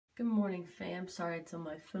Good morning, fam. Sorry it's on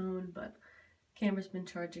my phone, but camera's been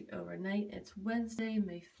charging overnight. It's Wednesday,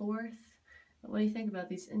 May 4th. What do you think about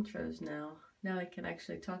these intros now? Now I can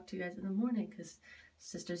actually talk to you guys in the morning because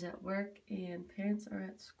sister's at work and parents are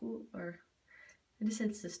at school. Or I just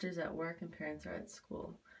said sisters at work and parents are at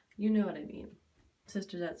school. You know what I mean.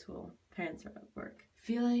 Sisters at school, parents are at work.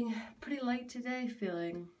 Feeling pretty light today,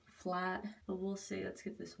 feeling flat, but we'll see. Let's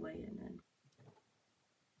get this weigh-in in.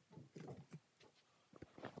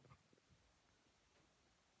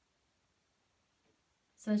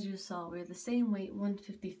 So as you saw, we're the same weight,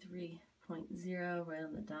 153.0, right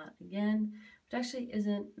on the dot again, which actually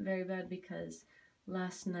isn't very bad because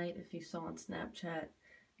last night, if you saw on Snapchat,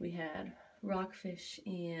 we had rockfish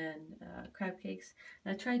and crab cakes.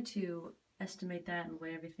 And I tried to estimate that and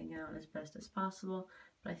weigh everything out as best as possible,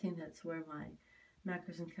 but I think that's where my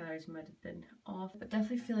macros and calories might have been off. But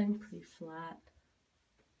definitely feeling pretty flat,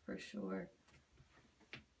 for sure.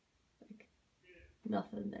 Like,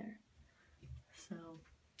 nothing there.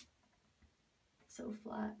 So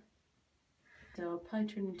flat. So it'll probably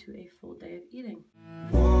turn into a full day of eating.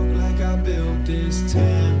 Walk like I built this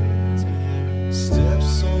town.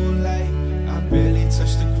 Steps so light, I barely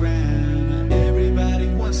touch the ground. Everybody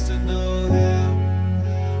wants to know how.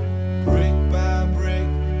 Brick by brick,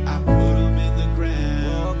 I put them in the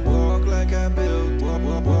ground. Walk like I built,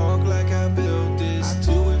 walk like I built this. I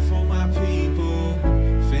do it for my people,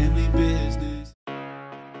 family business.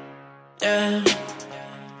 Yeah.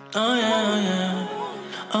 Oh yeah, oh yeah,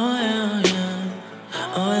 oh yeah, oh yeah,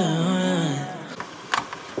 oh yeah, oh yeah.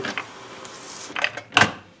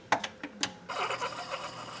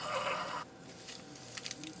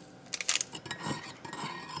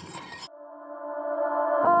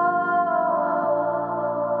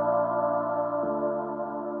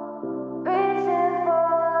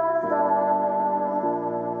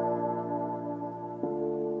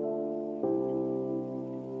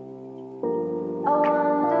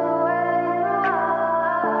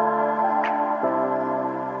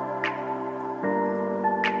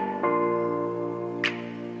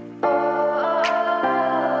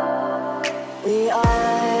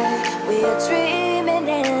 We are dreaming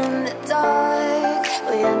in the dark.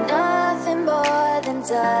 We are nothing more than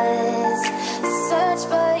dust. Search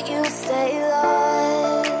but you stay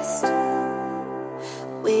lost.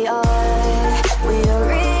 We are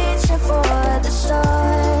reaching for the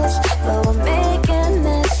stars, but we're making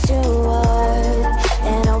this too hard.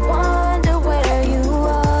 And I wonder where you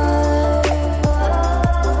are.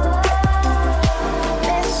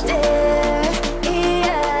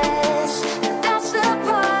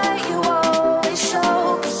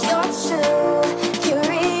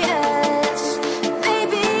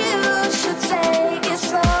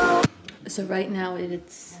 So right now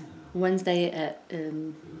it's Wednesday at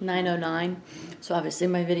 9:09. So obviously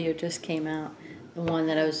my video just came out, the one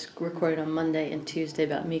that I was recording on Monday and Tuesday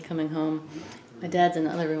about me coming home. My dad's in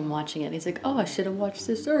the other room watching it, and he's like, "Oh, I should have watched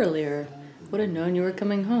this earlier. Would have known you were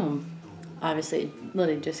coming home." Obviously, it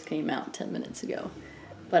literally just came out 10 minutes ago,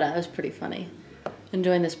 but it was pretty funny.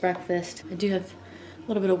 Enjoying this breakfast. I do have a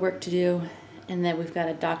little bit of work to do, and then we've got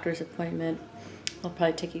a doctor's appointment. I'll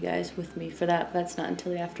probably take you guys with me for that, but that's not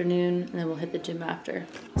until the afternoon, and then we'll hit the gym after.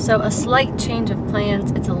 So a slight change of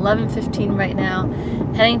plans. It's 11:15 right now.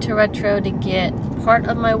 Heading to Retro to get part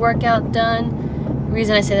of my workout done. The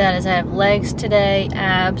reason I say that is I have legs today,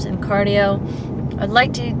 abs, and cardio. I'd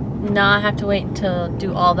like to not have to wait until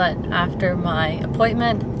do all that after my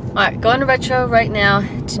appointment. Alright, going to Retro right now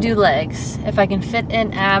to do legs. If I can fit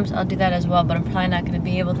in abs, I'll do that as well, but I'm probably not going to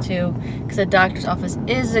be able to because the doctor's office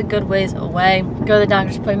is a good ways away. Go to the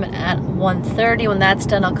doctor's appointment at 1:30. When that's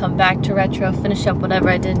done, I'll come back to Retro, finish up whatever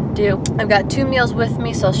I didn't do. I've got 2 meals with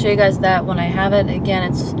me, so I'll show you guys that when I have it. Again,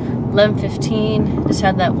 it's 11:15. Just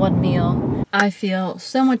had that 1 meal. I feel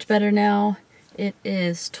so much better now. It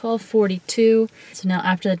is 12:42. So now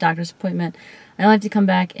after the doctor's appointment, I don't have to come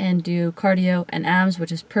back and do cardio and abs,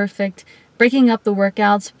 which is perfect. Breaking up the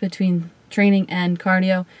workouts between training and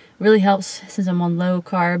cardio really helps since I'm on low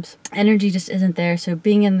carbs. Energy just isn't there, so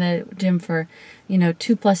being in the gym for,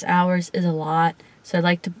 2+ hours is a lot. So I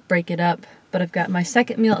like to break it up. But I've got my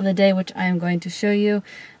second meal of the day, which I am going to show you.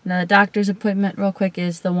 Now the doctor's appointment, real quick,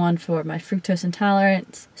 is the one for my fructose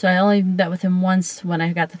intolerance. So I only met with him once when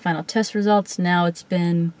I got the final test results. Now it's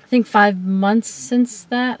been, I think, 5 months since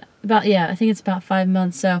that. I think it's about 5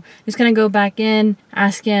 months. So I'm just going to go back in,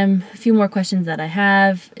 ask him a few more questions that I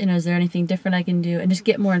have. Is there anything different I can do? And just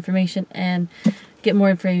get more information and get more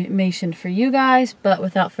information for you guys. But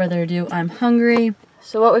without further ado, I'm hungry.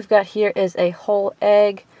 So what we've got here is a whole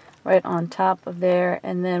egg right on top of there,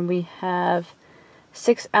 and then we have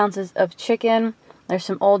 6 ounces of chicken. There's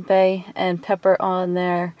some Old Bay and pepper on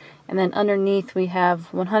there. And then underneath we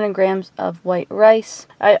have 100 grams of white rice.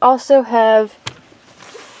 I also have,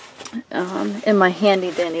 in my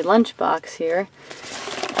handy dandy lunchbox here,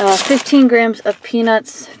 15 grams of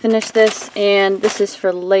peanuts. Finish this, and this is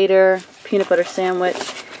for later, peanut butter sandwich.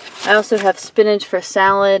 I also have spinach for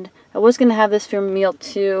salad. I was going to have this for meal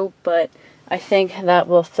 2, but I think that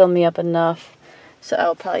will fill me up enough. So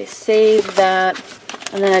I'll probably save that.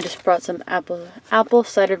 And then I just brought some apple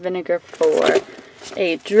cider vinegar for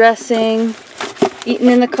a dressing. Eating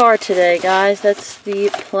in the car today, guys. That's the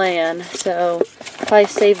plan. So I'll probably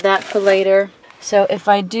save that for later. So if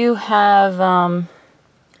I do have,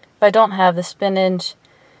 if I don't have the spinach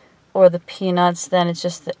or the peanuts, then it's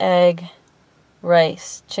just the egg,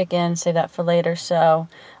 rice, chicken, save that for later. So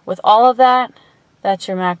with all of that, that's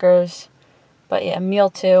your macros. But yeah, meal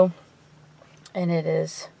 2, and it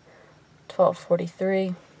is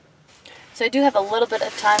 12:43. So I do have a little bit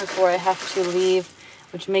of time before I have to leave,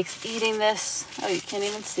 which makes eating this, oh, you can't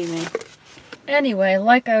even see me. Anyway,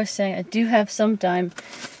 like I was saying, I do have some time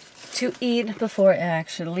to eat before I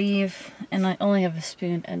actually leave, and I only have a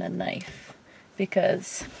spoon and a knife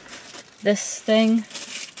because this thing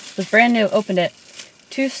was brand new. Opened it,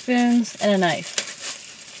 2 spoons and a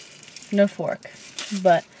knife, no fork,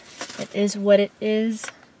 but it is what it is.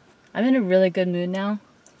 I'm in a really good mood now,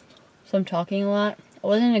 so I'm talking a lot. I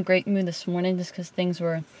wasn't in a great mood this morning just because things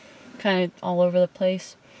were kind of all over the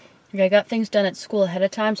place. I got things done at school ahead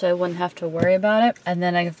of time so I wouldn't have to worry about it. And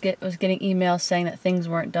then I was getting emails saying that things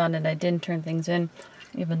weren't done and I didn't turn things in,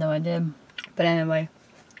 even though I did. But anyway,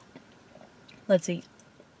 let's eat.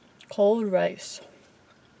 Cold rice.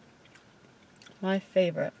 My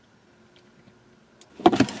favorite.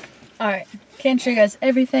 Alright, can't show you guys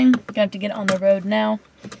everything. Gonna have to get on the road now.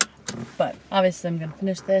 But obviously I'm gonna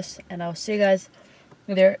finish this and I'll see you guys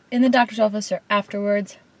either in the doctor's office or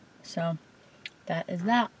afterwards. So that is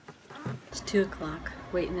that. It's 2 o'clock,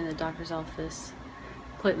 waiting in the doctor's office.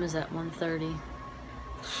 Appointment is at 1:30.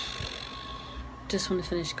 Just want to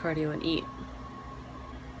finish cardio and eat.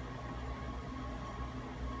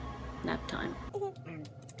 Nap time. Let's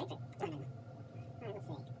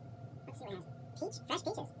see what it has. Peach? Fresh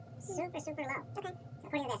peaches. Super low. Okay. So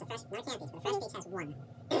according to this, a fresh, not a canned peach, but a fresh peach has 1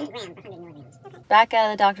 gram per 100 milligrams. Okay. Back out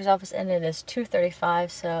of the doctor's office, and it is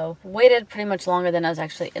 2:35, so waited pretty much longer than I was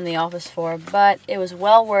actually in the office for, but it was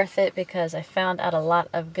well worth it because I found out a lot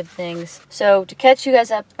of good things. So to catch you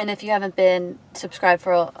guys up, and if you haven't been subscribed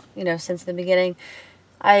for, since the beginning,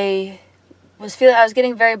 I was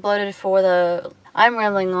getting very bloated for the, I'm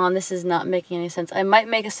rambling on, this is not making any sense. I might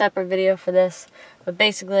make a separate video for this, but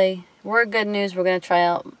basically, we're good news, we're going to try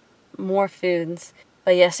out more foods.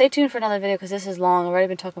 But yeah, stay tuned for another video because this is long. I've already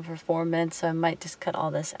been talking for 4 minutes, so I might just cut all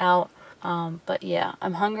this out. But yeah,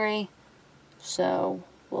 I'm hungry, so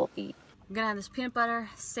we'll eat. I'm gonna have this peanut butter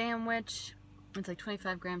sandwich. It's like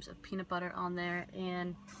 25 grams of peanut butter on there,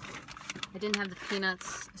 and I didn't have the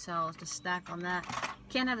peanuts, so I'll just snack on that.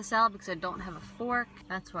 Can't have the salad because I don't have a fork.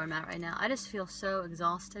 That's where I'm at right now. I just feel so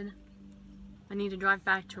exhausted. I need to drive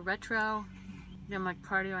back to Retro, get my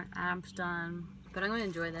cardio and abs done, but I'm going to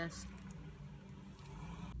enjoy this.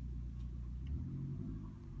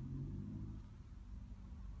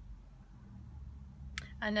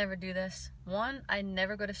 I never do this. One, I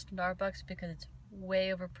never go to Starbucks because it's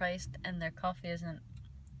way overpriced and their coffee isn't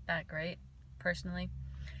that great, personally.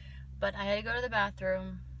 But I had to go to the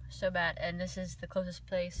bathroom so bad, and this is the closest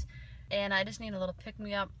place. And I just need a little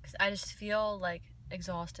pick-me-up because I just feel like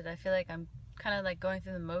exhausted. I feel like I'm kind of like going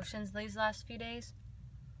through the motions these last few days.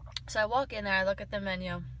 So I walk in there, I look at the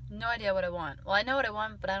menu, no idea what I want. Well, I know what I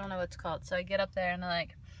want, but I don't know what it's called. So I get up there and I'm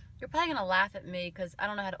like, you're probably going to laugh at me because I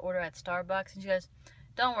don't know how to order at Starbucks. And she goes,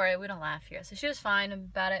 don't worry, we don't laugh here. So she was fine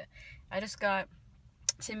about it. I just got,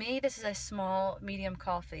 to me, this is a small, medium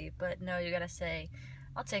coffee. But no, you got to say,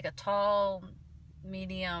 I'll take a tall,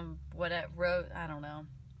 medium, whatever, I don't know.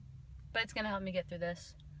 But it's going to help me get through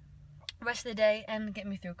this rest of the day and get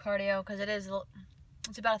me through cardio. Because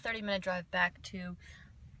it's about a 30-minute drive back to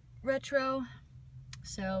Retro.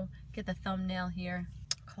 So get the thumbnail here.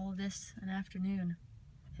 Call this an afternoon.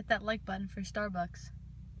 Hit that like button for Starbucks.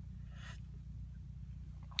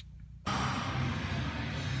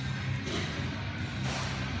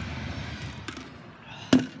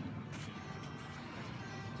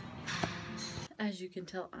 As you can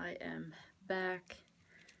tell, I am back.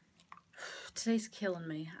 Today's killing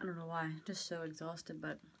me. I don't know why. I'm just so exhausted,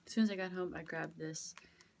 but as soon as I got home, I grabbed this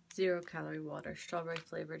 0-calorie water, strawberry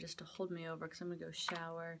flavor, just to hold me over because I'm going to go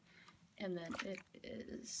shower. And then it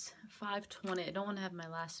is 5:20. I don't want to have my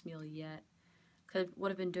last meal yet because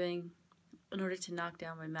what I've been doing in order to knock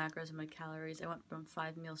down my macros and my calories, I went from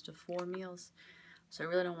 5 meals to 4 meals. So I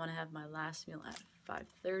really don't want to have my last meal at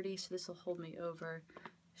 5:30. So this will hold me over,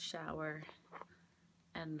 shower,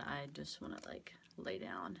 and I just want to like lay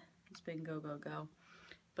down. It's been go, go, go.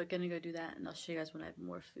 But gonna go do that, and I'll show you guys when I have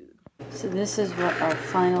more food. So this is what our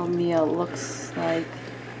final meal looks like.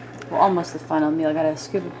 Well, almost the final meal. I got a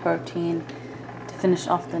scoop of protein to finish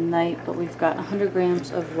off the night, but we've got 100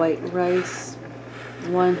 grams of white rice,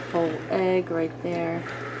 1 whole egg right there,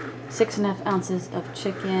 6.5 ounces of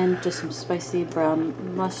chicken, just some spicy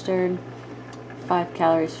brown mustard, 5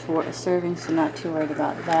 calories for a serving, so not too worried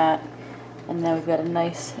about that. And then we've got a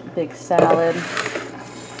nice big salad,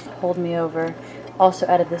 hold me over. Also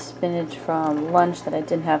added the spinach from lunch that I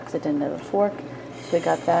didn't have because I didn't have a fork, so we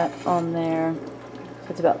got that on there.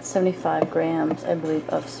 So it's about 75 grams, I believe,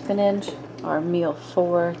 of spinach. Our meal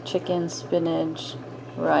 4, chicken, spinach,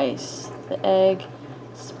 rice, the egg,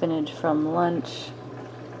 spinach from lunch.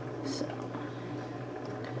 So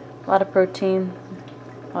moderate protein,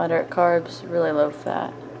 moderate carbs, really low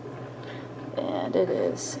fat. And it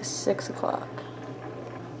is 6 o'clock.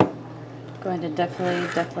 Going to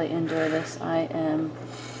definitely enjoy this. I am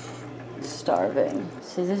starving.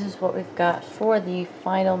 So this is what we've got for the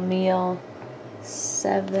final meal.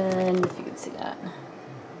 7, if you can see that.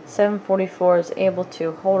 7:44. is able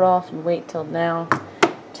to hold off and wait till now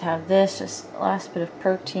to have this. Just last bit of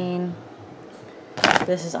protein.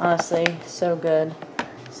 This is honestly so good.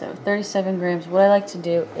 So 37 grams. What I like to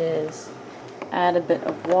do is add a bit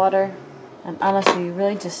of water. And honestly, you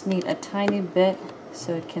really just need a tiny bit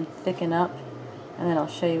so it can thicken up, and then I'll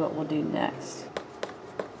show you what we'll do next.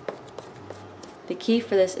 The key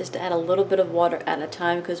for this is to add a little bit of water at a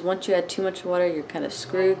time, because once you add too much water, you're kind of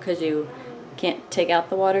screwed because you can't take out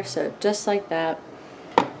the water. So just like that,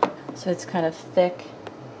 so it's kind of thick.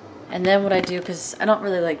 And then what I do, because I don't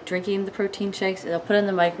really like drinking the protein shakes, is I'll put it in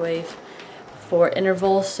the microwave for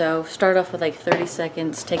intervals. So start off with like 30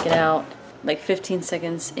 seconds, take it out, like 15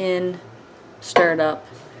 seconds in, stir it up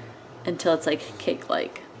until it's like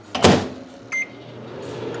cake-like.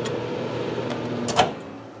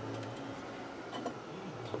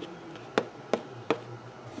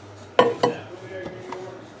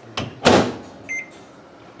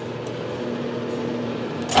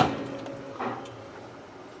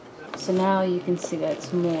 So now you can see that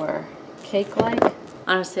it's more cake-like.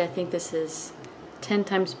 Honestly, I think this is 10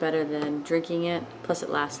 times better than drinking it, plus it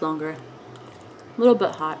lasts longer. A little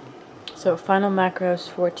bit hot. So final macros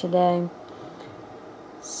for today,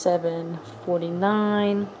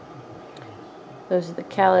 749. Those are the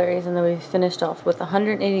calories, and then we finished off with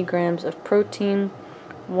 180 grams of protein,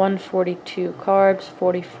 142 carbs,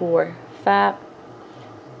 44 fat.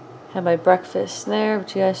 Had my breakfast there,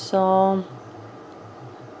 which you guys saw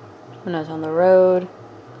when I was on the road.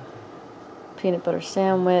 Peanut butter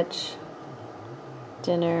sandwich,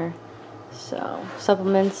 dinner. So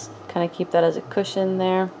supplements, kind of keep that as a cushion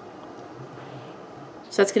there.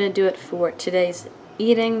 So that's going to do it for today's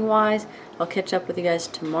eating wise. I'll catch up with you guys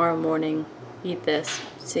tomorrow morning. Eat this.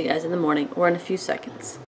 See you guys in the morning or in a few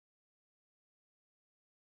seconds.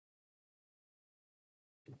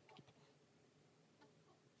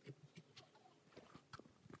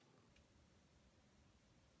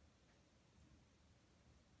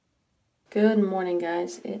 Good morning,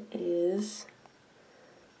 guys. It is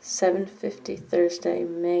 7:50 Thursday,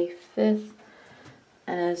 May 5th.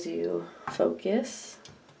 And as you focus,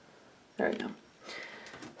 there we go.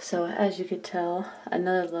 So as you could tell,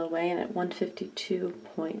 another low weigh-in at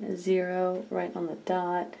 152.0, right on the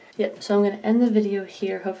dot. Yep, so I'm going to end the video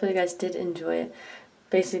here. Hopefully you guys did enjoy it.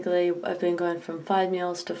 Basically, I've been going from 5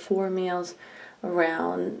 meals to 4 meals,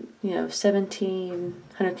 around,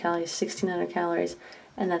 1,700 calories, 1,600 calories,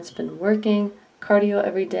 and that's been working. Cardio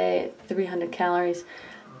every day at 300 calories.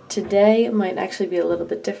 Today might actually be a little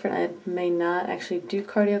bit different. I may not actually do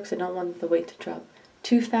cardio because I don't want the weight to drop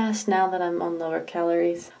too fast now that I'm on lower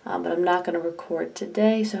calories. But I'm not going to record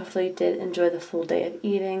today, so hopefully you did enjoy the full day of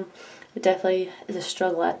eating. It definitely is a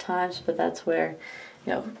struggle at times, but that's where,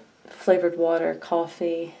 flavored water,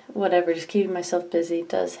 coffee, whatever, just keeping myself busy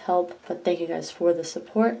does help. But thank you guys for the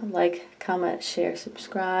support. Like, comment, share,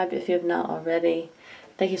 subscribe if you have not already.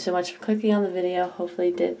 Thank you so much for clicking on the video. Hopefully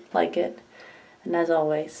you did like it. And as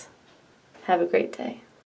always, have a great day.